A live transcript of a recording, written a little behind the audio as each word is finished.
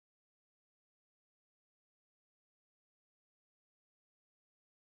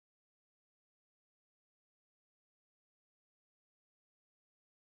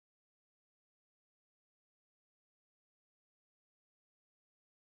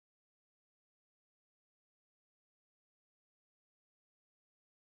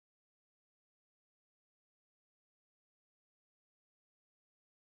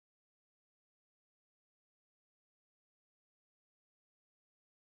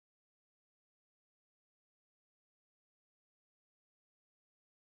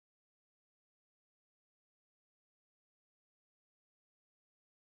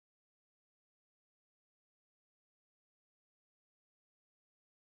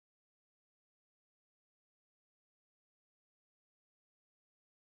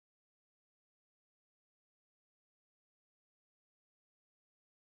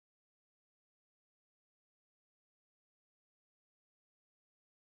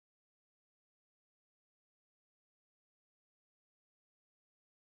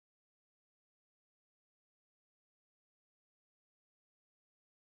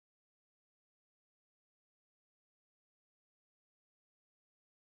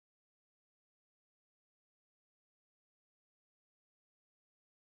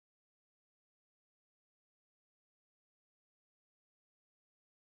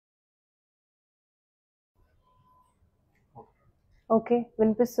Okay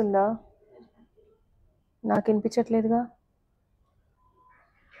వినిపిస్తుందా నాకు వినిపించట్లేదుగా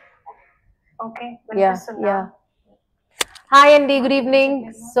Okay. Yeah, yeah. Hi Andy, good evening.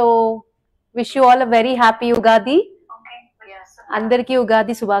 So, wish you all a very happy Ugadi. Okay. Yes. Andarki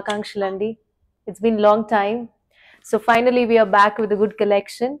Ugadi Subhakankshilandi. It's been long time. So finally we are back with a good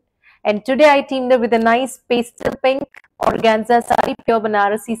collection. And today I teamed up with a nice pastel pink organza sari, pure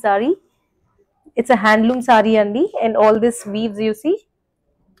Banarasi sari. It's a handloom sari Andy, and all this weaves you see,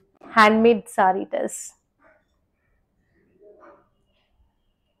 handmade sari it is.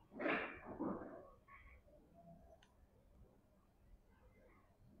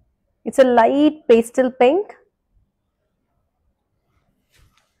 It's a light pastel pink.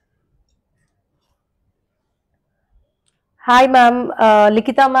 Hi ma'am,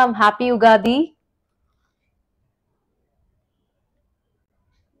 Likita ma'am, happy Ugadi.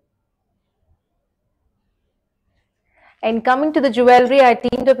 And coming to the jewelry, I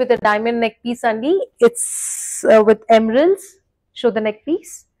teamed up with a diamond neck piece, Andy. It's with emeralds. Show the neck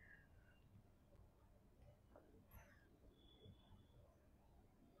piece.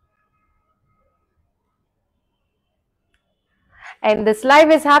 And this live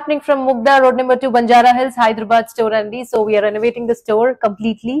is happening from Mugdha, Road number 2, Banjara Hills, Hyderabad store, Andy. So we are renovating the store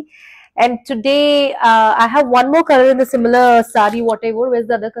completely. And today I have one more color in the similar sari, what I wore. Where's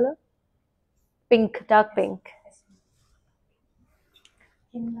the other color? Pink, dark pink.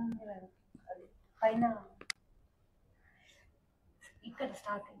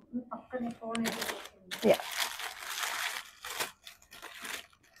 Yeah.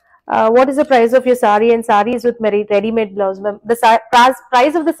 What is the price of your sari and saris with ready-made blouse, ma'am? The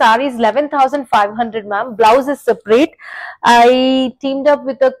price of the sari is 11,500, ma'am. Blouse is separate. I teamed up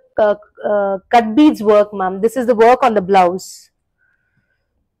with a cut beads work, ma'am. This is the work on the blouse.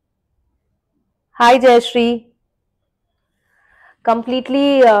 Hi, Jayashree. Completely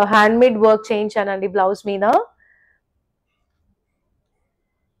handmade work change and the blouse meena.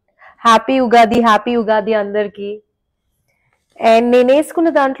 Happy Ugadi andarki. And నేను వేసుకున్న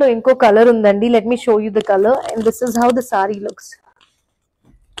దాంట్లో ఇంకో colour ఉందండి. Let me show you the color. And this is how the sari looks.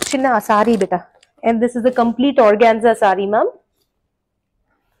 చిన్న sari beta. And this is the complete organza sari, ma'am.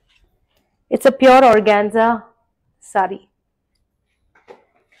 It's a pure organza sari.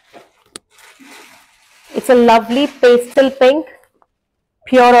 It's a lovely pastel pink,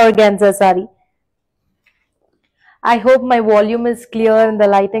 pure organza sari. I hope my volume is clear and the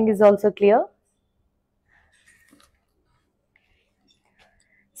lighting is also clear.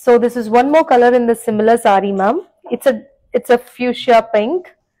 So this is one more color in the similar sari, ma'am. It's a fuchsia pink.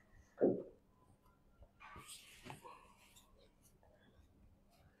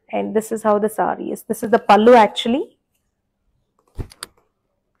 And this is how the sari is. This is the pallu actually.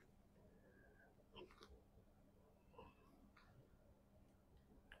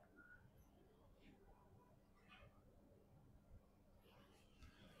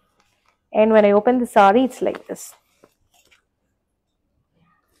 And when I open the sari, it's like this.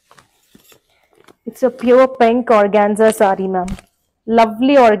 It's a pure pink organza sari, ma'am.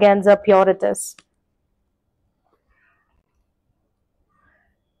 Lovely organza, pure it is.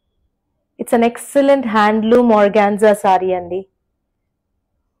 It's an excellent handloom organza sari, Andy.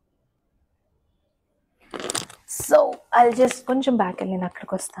 So I'll just koncham back and then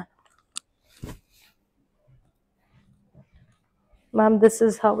ma'am, this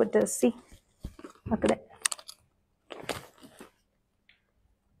is how it is. See,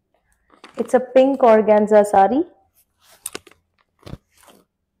 it's a pink organza sari.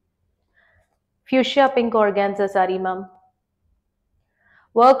 Fuchsia pink organza sari, ma'am.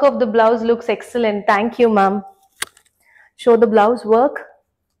 Work of the blouse looks excellent. Thank you, ma'am. Show the blouse work.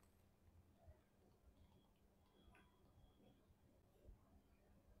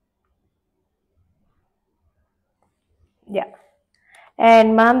 Yeah.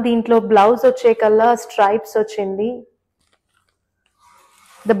 And ma'am, deentlo blouse vache kalla stripes vachindi.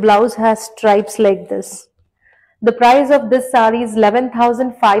 The blouse has stripes like this. The price of this sari is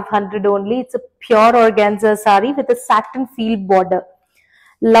 11,500 only. It's a pure organza sari with a satin field border.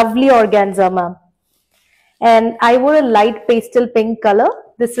 Lovely organza, ma'am. And I wore a light pastel pink color.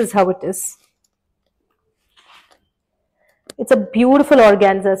 This is how it is. It's a beautiful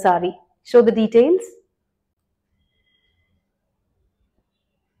organza sari. Show the details.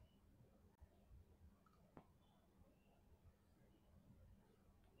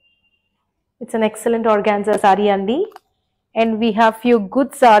 It's an excellent organza sari, Andy. And we have few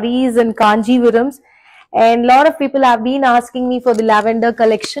good saris and Kanjivarams. And a lot of people have been asking me for the lavender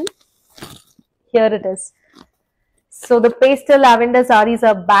collection. Here it is. So the pastel lavender saris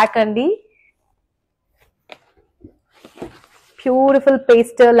are back, Andy. Beautiful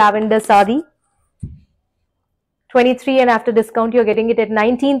pastel lavender sari. 23 and after discount you're getting it at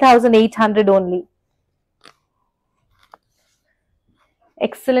 19,800 only.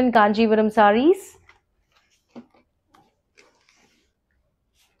 Excellent Kanjivaram sarees.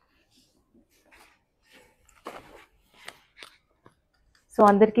 So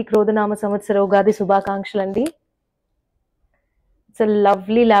andarki Krodhanama Samvatsara Ugadi Subhakankshalandi. It's a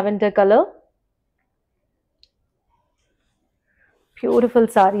lovely lavender color. Beautiful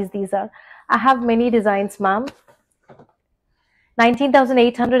sarees these are. I have many designs, ma'am.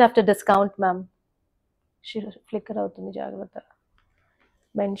 19,800 after discount, ma'am. Flicker avutundi jagrata.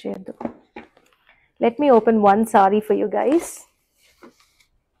 Bend cheyaddu. Let me open one saree for you guys.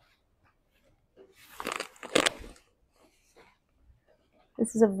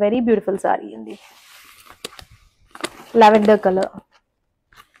 This is a very beautiful saree in the lavender color.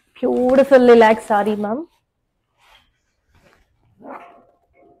 Beautiful lilac saree, ma'am.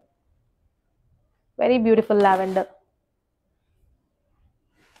 Very beautiful lavender.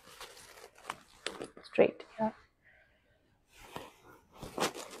 Straight. Yeah.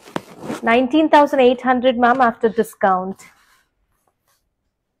 19,800, ma'am, after discount.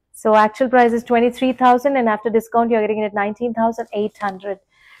 So actual price is 23,000 and after discount you're getting it at 19,800.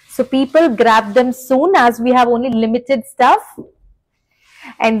 So people grab them soon as we have only limited stuff.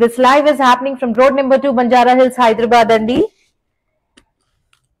 And this live is happening from road number 2, Banjara Hills, Hyderabad, Andi.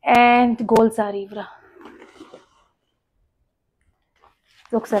 And gold saree.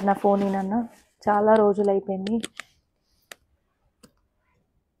 Look, sir, na phone in anna. Chala rojulu ayipoyindi.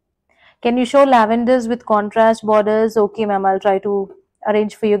 Can you show lavenders with contrast borders? Okay, ma'am, I'll try to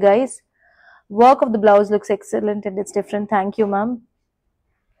arrange for you guys. Work of the blouse looks excellent and it's different. Thank you, ma'am.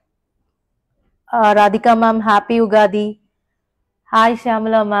 Radhika, ma'am, happy Ugadi. Hi,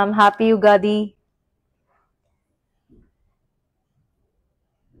 Shamala, ma'am, happy Ugadi.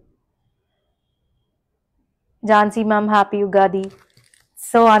 Jansi, ma'am, happy Ugadi.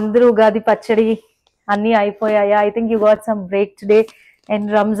 So, Andru Ugadi Pachadi, Anni Aipoyaya. I think you got some break today.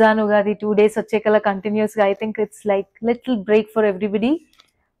 And Ramzan Ugadi 2 days Ochekala continues. I think it's like little break for everybody.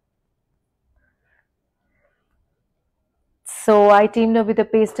 So I teamed up with a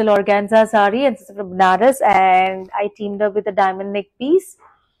pastel organza saree and this is from Banaras, and I teamed up with a diamond neck piece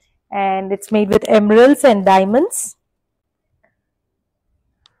and it's made with emeralds and diamonds.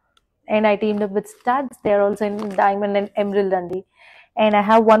 And I teamed up with studs. They're also in diamond and emerald andi. And I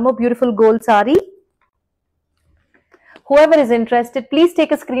have one more beautiful gold saree. Whoever is interested, please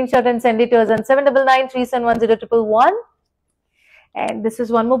take a screenshot and send it to us on 7993710111. And this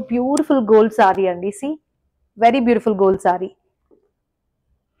is one more beautiful gold saree, andi. See, very beautiful gold saree.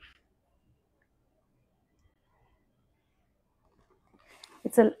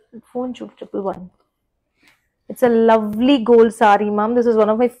 It's a phone shoot 111. It's a lovely gold saree, ma'am. This is one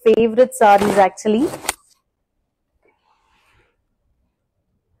of my favorite sarees actually.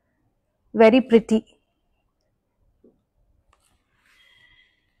 Very pretty.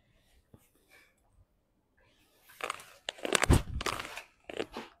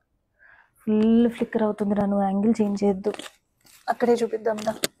 Full flicker avutundi ranu angle change cheyaddu. Akkade chupiddam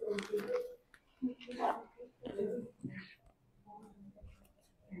da.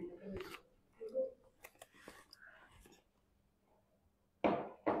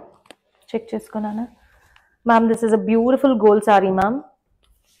 Check cheskonana. Ma'am, this is a beautiful gold saree, ma'am.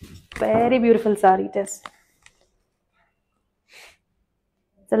 Very beautiful saree it is.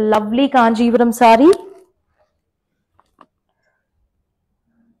 It's a lovely Kanjivaram saree.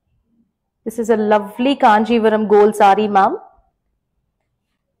 This is a lovely Kanjivaram gold saree, ma'am.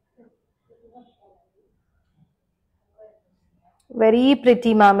 Very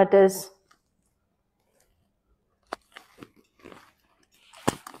pretty, ma'am, it is.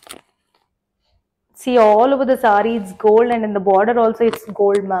 See, all over the saree it's gold and in the border also it's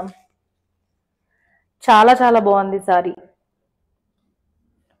gold, ma'am. Chala chala bagundi saree.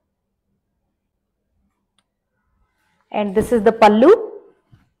 And this is the pallu.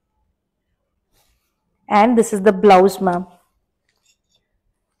 And this is the blouse, ma'am.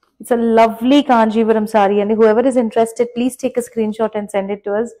 It's a lovely Kanjivaram saree, and whoever is interested, please take a screenshot and send it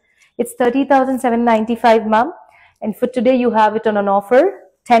to us. It's 30,795, ma'am. And for today, you have it on an offer,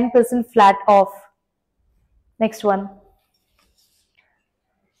 10% flat off. Next one.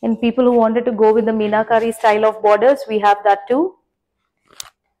 And people who wanted to go with the Meenakari style of borders, we have that too.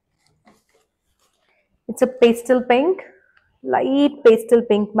 It's a pastel pink, light pastel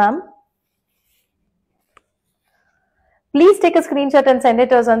pink, ma'am. Please take a screenshot and send it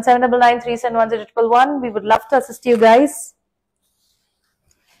to us on 7993710111. We would love to assist you guys.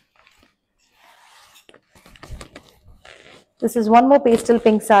 This is one more pastel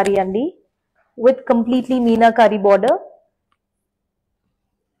pink saree andi with completely meenakari border.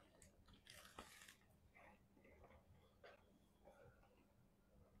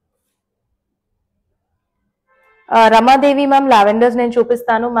 Ramadevi ma'am, lavenders నేను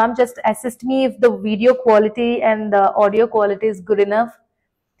చూపిస్తాను. Ma'am, just assist me if the video quality and the audio quality is good enough,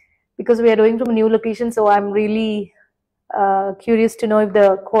 because we are doing from a new location, so I'm really curious to know if the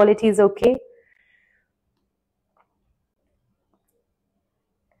quality is okay.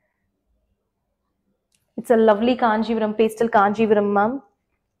 It's a lovely Kanjivaram, pastel Kanjivaram, ma'am,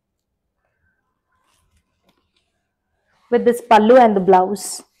 with this pallu and the blouse.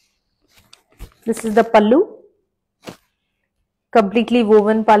 This is the pallu, completely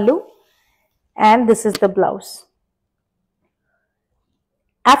woven pallu, and this is the blouse.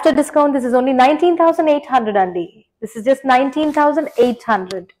 After discount, this is only 19,800 andi. This is just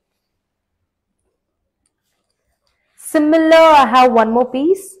 19,800. Similar, I have one more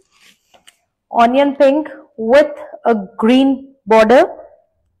piece, onion pink with a green border.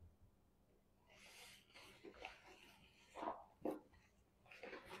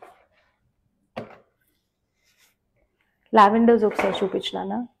 Lavenders ఒకసారి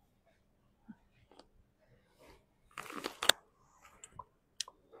చూపించినానా?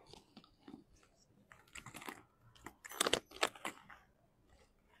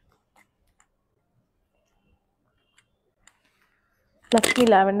 Lakshmi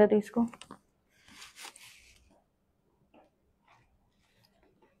lavender తీసుకో.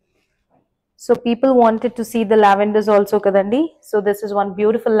 So people wanted to see the lavenders also kadandi. So this is one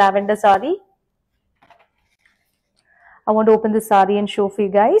beautiful lavender saree. I want to open the saree and show for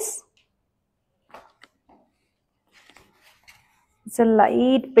you guys. It's a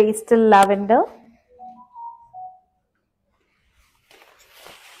light pastel lavender.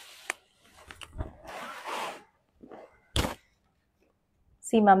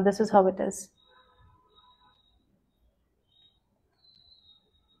 See ma'am, this is how it is.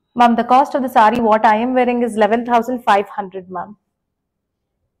 Ma'am, the cost of the saree what I am wearing is 11,500 ma'am.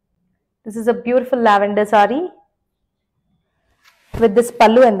 This is a beautiful lavender saree with this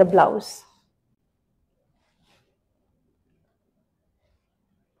pallu and the blouse.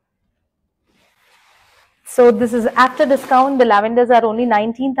 So this is after discount. The lavenders are only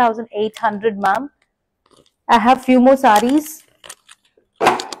 19,800 ma'am. I have few more sarees.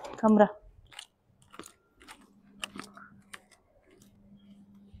 Kamra.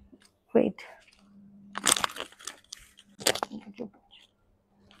 Wait.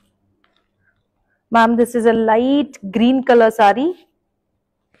 Ma'am, this is a light green color saree.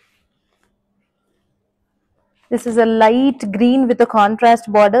 This is a light green with a contrast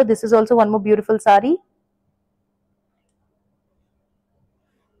border. This is also one more beautiful saree.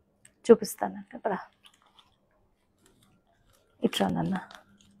 చూపిస్తాను కదా, ఇట్రా నాన్న.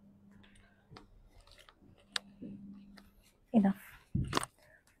 Enough.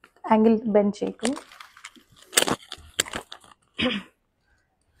 Angle bend చేయకు.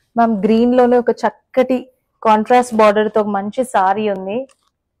 Ma'am, green లోనే ఒక చక్కటి contrast border తో మంచి సారీ ఉంది.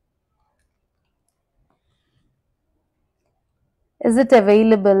 Is it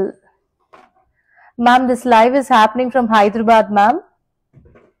available? Ma'am, this live is happening from Hyderabad, ma'am.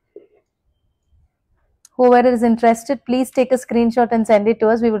 Whoever is interested, please take a screenshot and send it to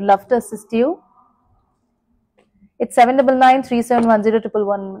us. We would love to assist you. It's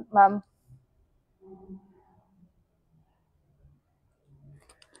 7993710111, ma'am.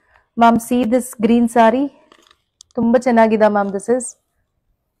 Ma'am, see this green saree? Tumba chenagida, ma'am. This is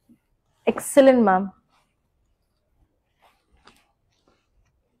excellent, ma'am.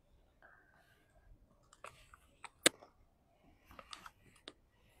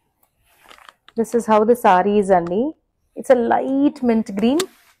 This is how the saree is, andi. It's a light mint green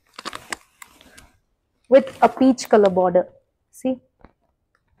with a peach color border. See?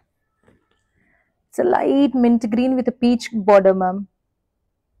 It's a light mint green with a peach border, ma'am.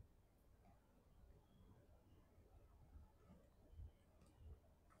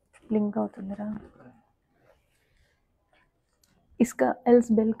 Blink out अंदर. इसका else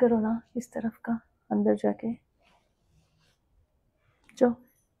bell करो ना, इस तरफ का अंदर जाके. जो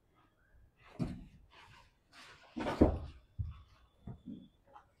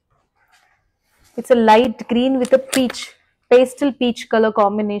it's a light green with a peach, pastel peach color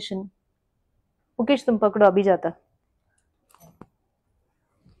combination. Mukesh तुम पकड़ो, अभी जाता.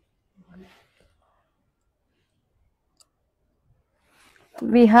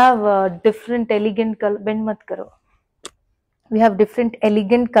 We have different elegant color. Bend mat karo. We have different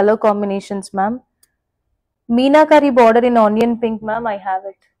elegant color combinations, ma'am. Meenakari border in onion pink, ma'am. I have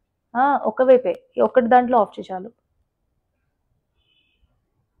it. Oka vaipe. Okati dantlo off cheyalu.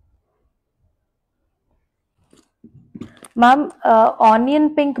 Ma'am onion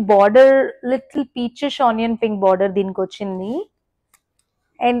pink border, little peachish onion pink border దీనికి వచ్చింది.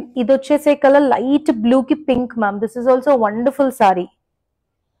 And ఇది వచ్చేసే colour light blue కి pink ma'am. This is also wonderful sorry.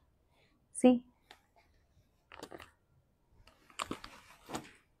 C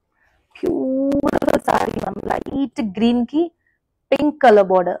beautiful sorry ma'am. Light green కి pink colour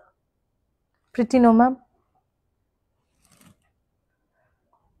border. Pretty no ma'am.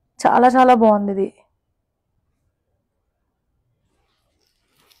 చాలా చాలా బాగుంది ఇది.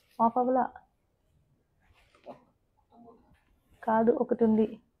 పాపవలా కాదు, ఒకటి ఉంది.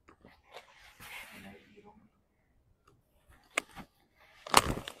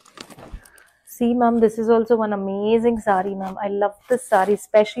 See ma'am, this is also one amazing saree ma'am. I love this saree,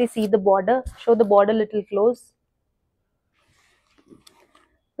 especially see the border. Show the border little close.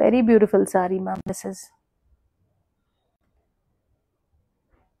 Very beautiful saree ma'am. This is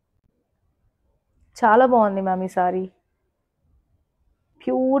చాలా బాగుంది ma'am ఈ sorry.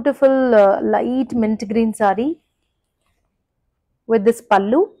 Beautiful light mint green saree with this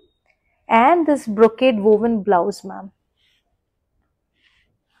pallu and this brocade woven blouse ma'am.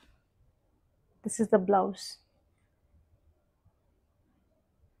 This is the blouse.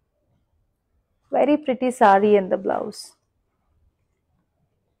 Very pretty saree and the blouse.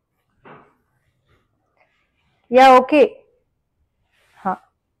 Yeah, okay. हाँ,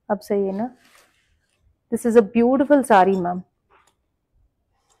 अब सही है ना. This is a beautiful saree ma'am.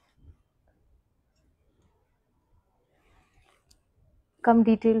 Come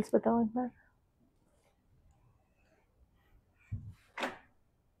details बताओ एक बार.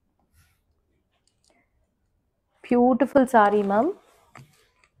 Beautiful saree ma'am.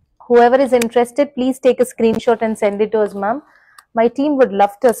 Whoever is interested, please take a screenshot and send it to us ma'am. My team would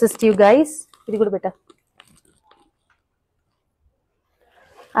love to assist you guys. Very good beta.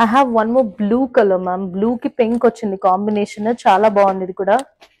 I have one more blue color ma'am. Blue ki pink ochindi combination chala bagundi idi kuda.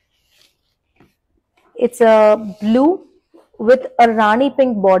 It's a blue with a rani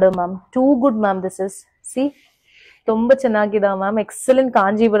pink border ma'am. Too good ma'am this is. See? Tumba chennagida ma'am. Excellent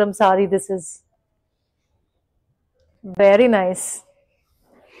Kanjivaram saree this is. Very nice.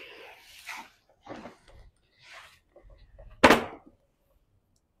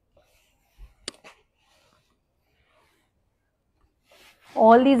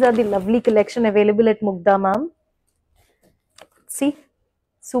 All these are the lovely collection available at Mugdha ma'am. See,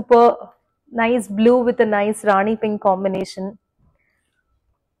 super nice blue with a nice Rani pink combination.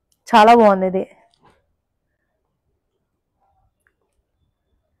 Chala bagundi.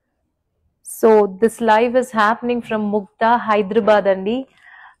 So this live is happening from Mugdha, Hyderabad andi,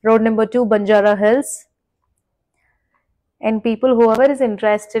 road number 2, Banjara Hills. And people, whoever is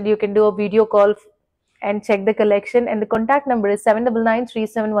interested, you can do a video call and check the collection. And the contact number is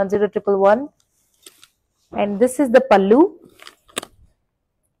 7993710111. And this is the pallu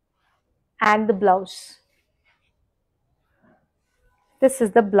and the blouse. This is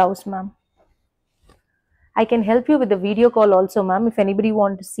the blouse ma'am. I can help you with the video call also ma'am if anybody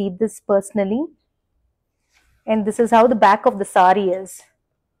want to see this personally. And this is how the back of the saree is.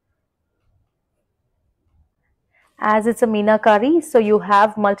 As it's a meenakari, so you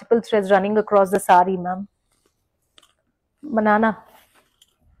have multiple threads running across the saree ma'am. Banana.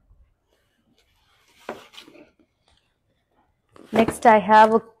 Next I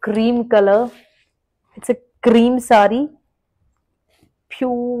have a cream color. It's a cream saree.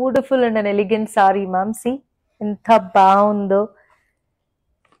 Beautiful and an elegant saree ma'am. See, inta bound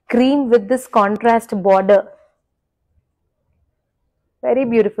cream with this contrast border. Very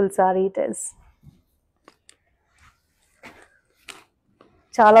beautiful saree it is.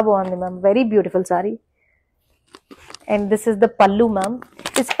 Chala bagundi ma'am. Very beautiful saree. And this is the pallu ma'am.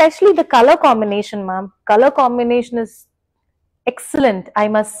 Especially the color combination ma'am. Color combination is excellent, I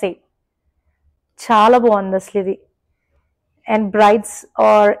must say. Chala bagundi asli. And brides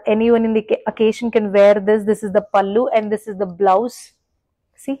or anyone in the occasion can wear this. This is the pallu and this is the blouse.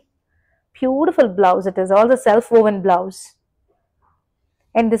 See, beautiful blouse it is. All the self-woven blouse.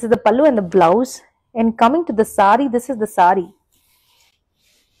 And this is the pallu and the blouse. And coming to the saree, this is the saree.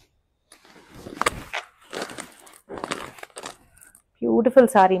 Beautiful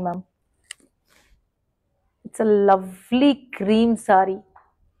saree ma'am. It's a lovely cream saree.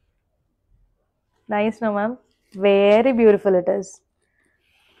 Nice no ma'am. Very beautiful it is.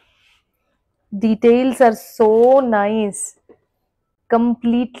 Details are so nice.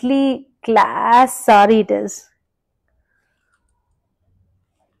 Completely class saree it is.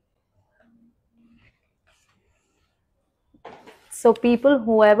 So people,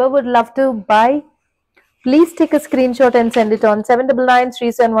 whoever would love to buy, please take a screenshot and send it on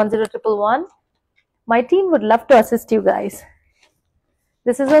 7993710111. My team would love to assist you guys.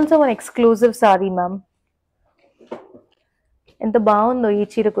 This is also an exclusive saree, ma'am. ఎంత బాగుందో ఈ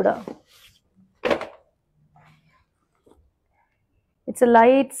చీర కూడా. It's a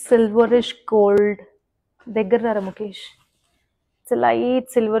light silverish gold. దగ్గర రా Mukesh. It's a light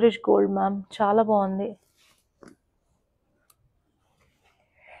silverish gold, ma'am. చాలా బాగుంది.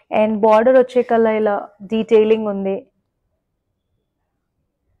 And border వచ్చే కల్లా ఇలా డీటెయిలింగ్ ఉంది.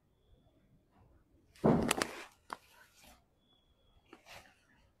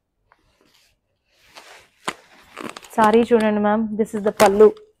 సారీ చూడండి మ్యామ్, దిస్ ఇస్ ద పల్లు.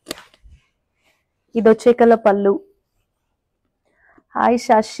 ఇది వచ్చే కల్లా పల్లు. Hi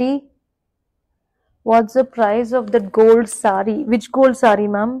Shashi, what's the price of that gold sorry? Which gold sorry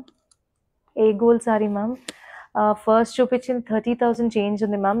ma'am? A gold sorry ma'am? First చూపించింది 30,000 చేంజ్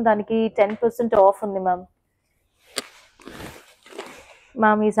ఉంది మ్యామ్, దానికి 10% ఆఫ్ ఉంది మ్యామ్.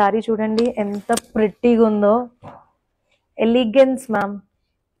 మ్యామ్ ఈ సారీ చూడండి ఎంత ప్రిట్టీగా ఉందో. ఎలిగెన్స్ మ్యామ్,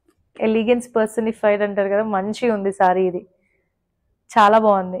 ఎలిగెన్స్ పర్సనిఫైడ్ అంటారు కదా, మంచిగా ఉంది సారీ. ఇది చాలా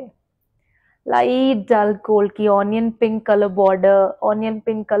బాగుంది. లైట్ డల్ గోల్డ్ కి onion pink colour border, onion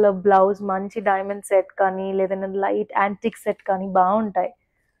pink colour blouse, మంచి డైమండ్ సెట్ కానీ లేదంటే లైట్ యాంటిక్ సెట్ కానీ బాగుంటాయి.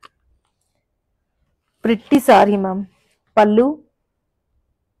 Pretty sorry ma'am. పల్లు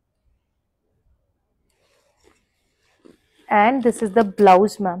and this is the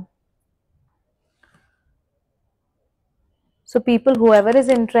blouse, ma'am. So people, whoever is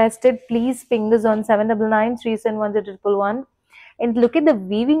interested, please ping this on 7993710111. And look at the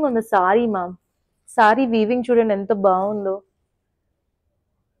weaving on the saree, ma'am. Saree weaving chudandi enta baagundo.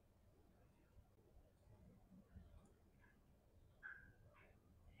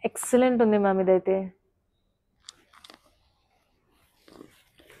 Excellent undi ma'am idaithe.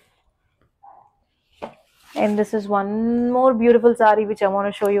 And this is one more beautiful saree which I want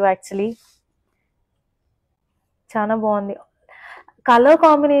to show you actually. చాలా బాగుంది. Colour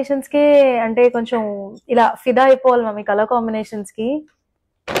combinations కి అంటే కొంచెం ఇలా ఫిదా అయిపోవాలి ma'am ఈ colour combinations కి.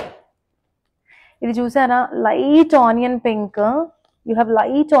 ఇది చూసారా, light onion pink. You have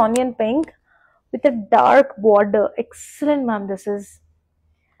light onion pink with a dark border. Excellent ma'am, this is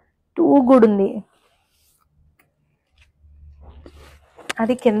too good ఉంది.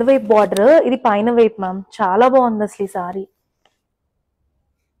 అది కింద వైపు బార్డర్, ఇది పైన వైపు మ్యామ్. చాలా బాగుంది అసలు ఈ సారీ.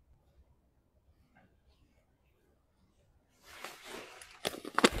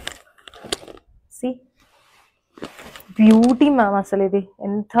 సి బ్యూటీ మ్యామ్, అసలు ఇది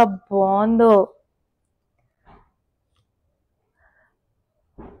ఎంత బాగుందో.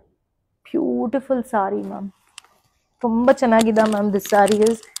 ಬ್ಯೂಟಿಫುಲ್ ಸಾರಿ ಮ್ಯಾಮ್, ತುಂಬ ಚೆನ್ನಾಗಿದೆ ಮ್ಯಾಮ್. ದಿಸ್ ಸಾರಿ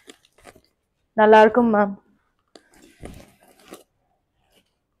ಇಸ್ நல்லா இருக்கும் ma'am.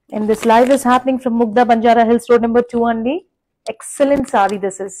 And this live is happening from Mugdha, Banjara Hills Road number 2 only. Excellent sari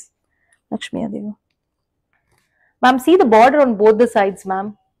this is. Lakshmi Adevu. Ma'am, see the border on both the sides, ma'am.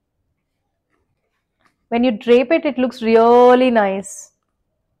 When you drape it, it looks really nice.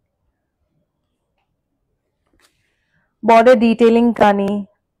 Border detailing kani.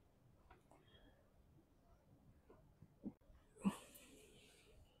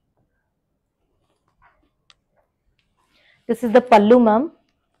 This is the pallu, ma'am.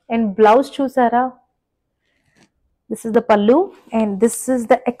 And blouse chusara. This is the pallu and this is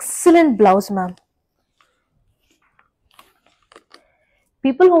the excellent blouse, ma'am.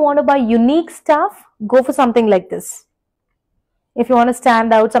 People who want to buy unique stuff, go for something like this. If you want to stand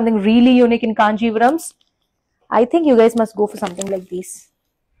out, something really unique in Kanjivarams, I think you guys must go for something like this.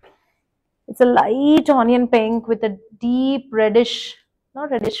 It's a light onion pink with a deep reddish, not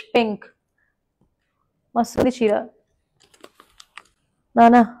reddish, pink. Mastudi chira.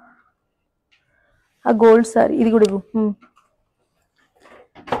 Nana. ఆ gold sorry ఇది కూడా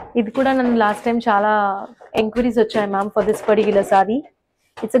ఇది కూడా నన్ను last time చాలా enquiries వచ్చాయి ma'am for this particular sorry.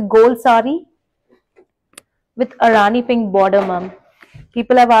 It's a gold sorry with a Rani pink border ma'am.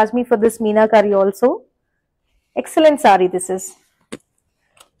 People have asked me for this meenakari also. Excellent sorry this is.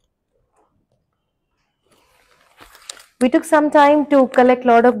 We took some time to collect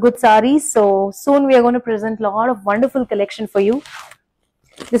lot of good sarees, so soon we are going to present lot of wonderful collection for you.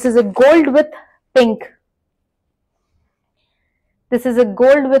 This is a gold with pink. This is a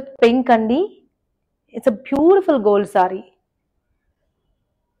gold with pink andi. It's a beautiful gold saree.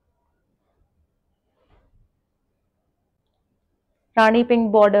 Rani pink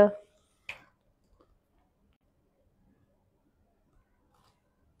border.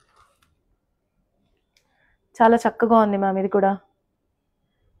 చాలా చక్కగా ఉంది ma'am ఇది కూడా.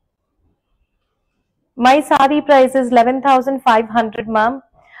 My saree price is 11,500 ma'am.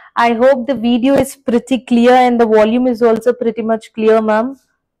 I hope the video is pretty clear and the volume is also pretty much clear, ma'am.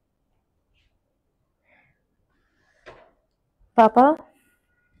 పాపా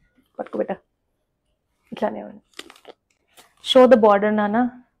పట్టుకోబెట్ట ఇట్లానే ఉంది. Show the border, Nana.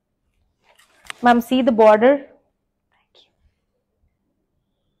 Ma'am, see the border. Thank you.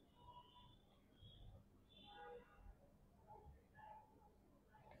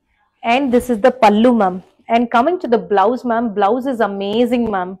 And this is the pallu, ma'am. And coming to the blouse, ma'am, blouse is amazing,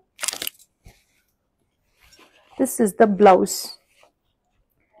 ma'am. This is the blouse.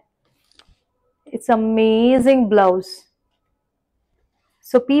 It's amazing blouse.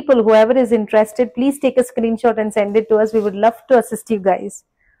 So people, whoever is interested, please take a screenshot and send it to us. We would love to assist you guys.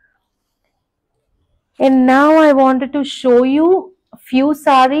 And now I wanted to show you a few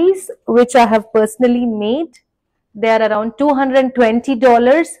sarees which I have personally made. They are around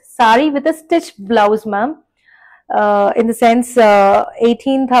 $220. Saree with a stitched blouse, ma'am. In the sense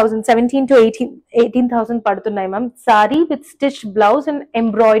 18,000, 17 to 18,000 padutunnai, ma'am. Saree with stitched blouse and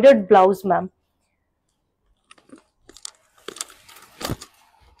embroidered blouse, ma'am.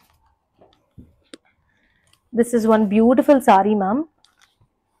 This is one beautiful saree, ma'am.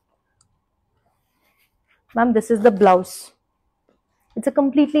 Ma'am, this is the blouse. It's a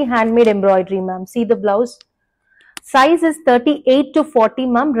completely handmade embroidery, ma'am. See the blouse. Size is 38 to 40,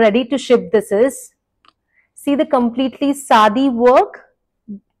 ma'am. Ready to ship this is. See the completely sadi work.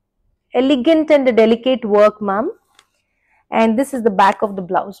 Elegant and delicate work, ma'am. And this is the back of the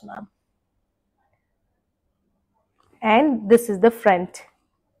blouse, ma'am. And this is the front.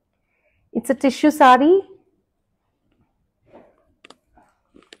 It's a tissue saree.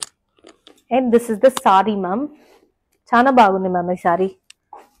 And this is the saree, ma'am. Chana bagundi, ma'am, ee saree.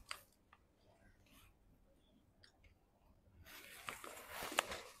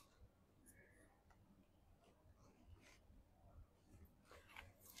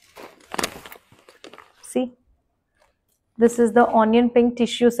 See, this is the onion pink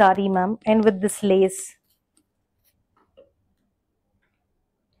tissue saree, ma'am, and with this lace.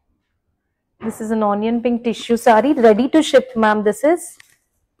 This is an onion pink tissue saree, ready to ship, ma'am. This is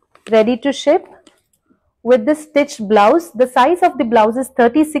ready to ship with the stitched blouse. The size of the blouse is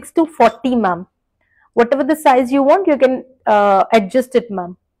 36 to 40, ma'am. Whatever the size you want, you can adjust it,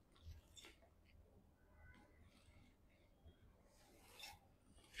 ma'am.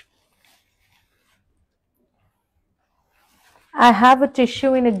 I have a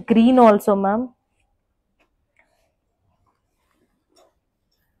tissue in a green also, ma'am.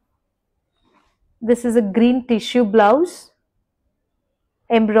 This is a green tissue blouse.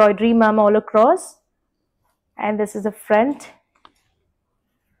 Embroidery, ma'am, all across. And this is the front.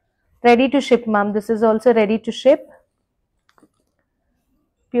 Ready to ship, ma'am. This is also ready to ship.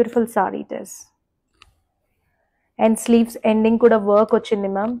 Beautiful saree it is. And sleeves ending kuda work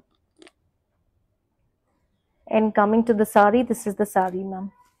ochindi, ma'am. And coming to the saree, this is the saree,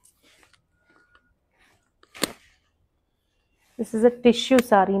 ma'am. This is a tissue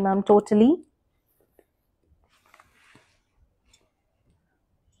saree, ma'am, totally.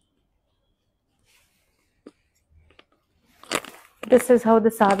 This is how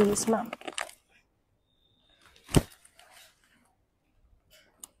the saree is, ma'am.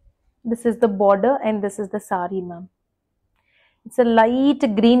 This is the border and this is the saree, ma'am. It's a light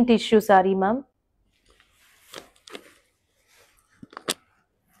green tissue saree, ma'am.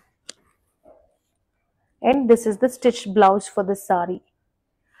 And this is the stitched blouse for the saree.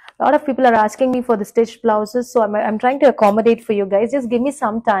 A lot of people are asking me for the stitched blouses, so I'm trying to accommodate for you guys. Just give me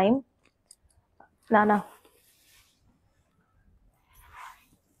some time. Nana.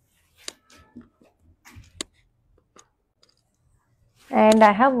 And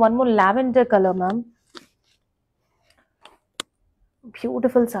I have one more lavender color, ma'am.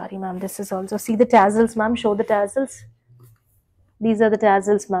 Beautiful saree, ma'am. This is also. See the tassels, ma'am. Show the tassels. These are the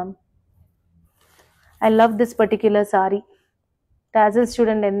tassels, ma'am. I love this particular saree. Tassels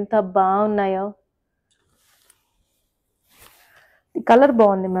చూడండి ఎంత బాగున్నాయో. The color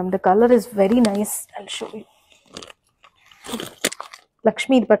బాగుంది, ma'am. The color is very nice. I'll show you.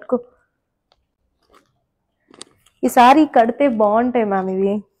 Lakshmi ఇది పట్టుకో. ఈ sorry కడితే బాగుంటాయి, ma'am.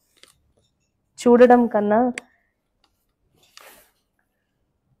 ఇవి చూడడం కన్నా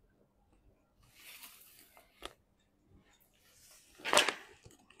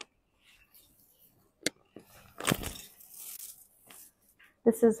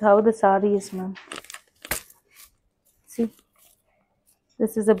this is how the saree is, ma'am. See,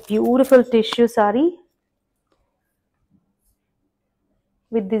 this is a beautiful tissue saree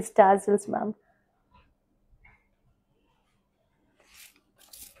with these tassels, ma'am.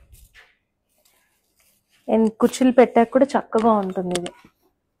 And కుచ్చిళ్ళు పెట్టాక కూడా చక్కగా ఉంటుంది ఇది.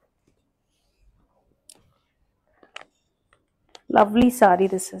 Lovely saree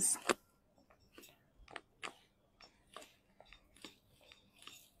this is.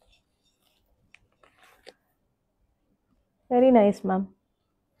 Very nice, ma'am.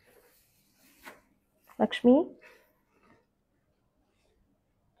 Lakshmi,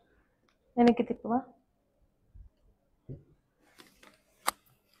 వెనక్కి తిప్పవా?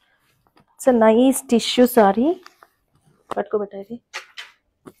 It's a nice tissue saree. పట్టుకోబెట్టా ఇది.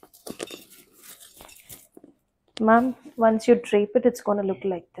 Ma'am, once you drape it, it's gonna look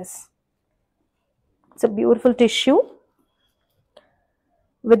like this. It's a beautiful tissue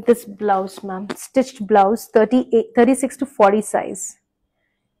with this blouse, ma'am. Stitched blouse, 36 to 40 size.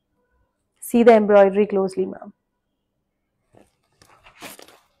 See the embroidery closely, ma'am.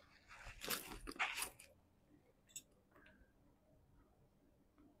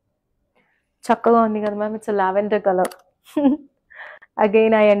 చక్కగా ఉంది కదా ma'am. It's lavender colour.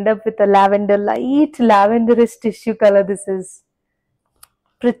 Again, I end up with a lavender, light lavenderish tissue color. This is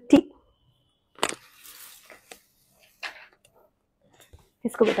pretty.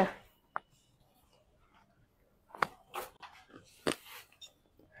 Isko beta.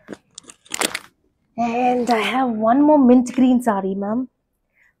 And I have one more mint green saree, ma'am,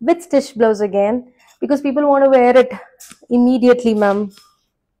 with stitch blouse again, because people want to wear it immediately, ma'am.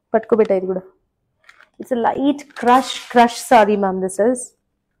 Patko beta idu kuda. It's a light crush saree, ma'am. This is,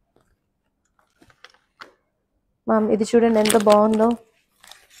 ma'am, ఇది చూడండి ఎంత బాగుందో.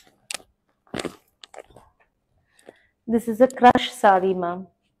 This is a crush saree, ma'am.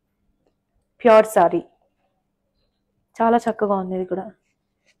 Pure saree. చాలా చక్కగా ఉంది ఇది కూడా.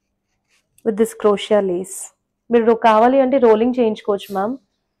 With this crochet lace. మీరు కావాలి అంటే రోలింగ్ చేయించుకోవచ్చు, ma'am.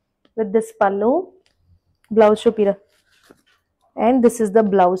 With this pallu, blouse చూపిరా. And this is the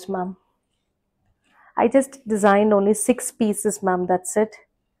blouse, ma'am. I just designed only 6 pieces, ma'am. That's it.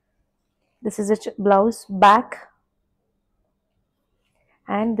 This is a blouse back,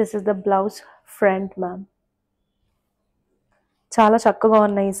 and this is the blouse front, ma'am. చాలా చక్కగా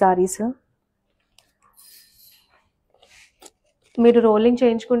ఉన్నాయి ఈ సారీస్. మీరు rolling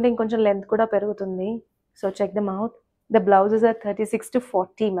చేయించుకుంటే ఇంకొంచెం length కూడా పెరుగుతుంది. So check them out. The blouse is at 36 to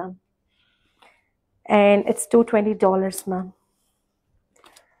 40, ma'am. And it's $220, ma'am.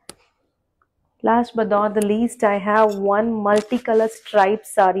 Last but not the least, I have one multicolor striped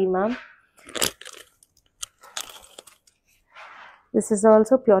saree, ma'am. This is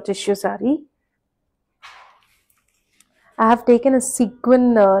also pure tissue saree. I have taken a sequin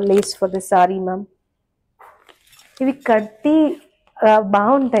lace for this saree, ma'am. ఇవి కట్టి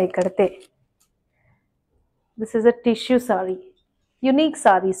బాగుంటాయి కడితే. This is a tissue saree. Unique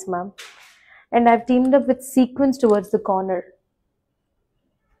sarees, ma'am. And I've teamed up with sequins towards the corner.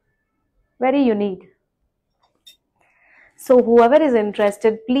 Very unique. So whoever is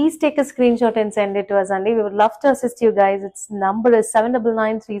interested, please take a screenshot and send it to us, Andy. We would love to assist you guys. Its number is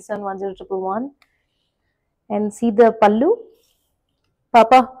 7993710111. And see the pallu.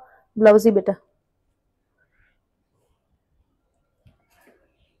 Papa, blousey beta.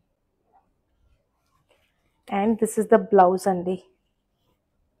 And this is the blouse, Andy.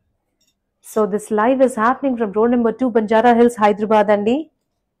 So this live is happening from road number 2, Banjara Hills, Hyderabad, Andy.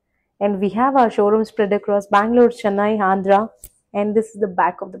 And we have our showroom spread across Bangalore, Chennai, Andhra. And this is the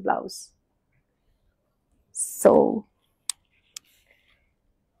back of the blouse. So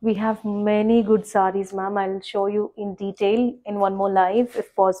we have many good sarees, ma'am. I'll show you in detail in one more live if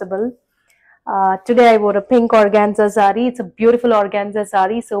possible. Today I wore a pink organza saree. It's a beautiful organza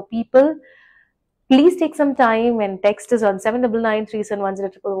saree. So people, please take some time and text us on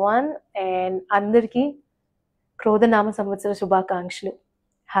 7993710111. And andarki Krodhanama Samvatsara Shubhakankshlu.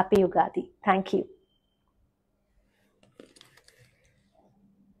 Happy Ugadi. Thank you.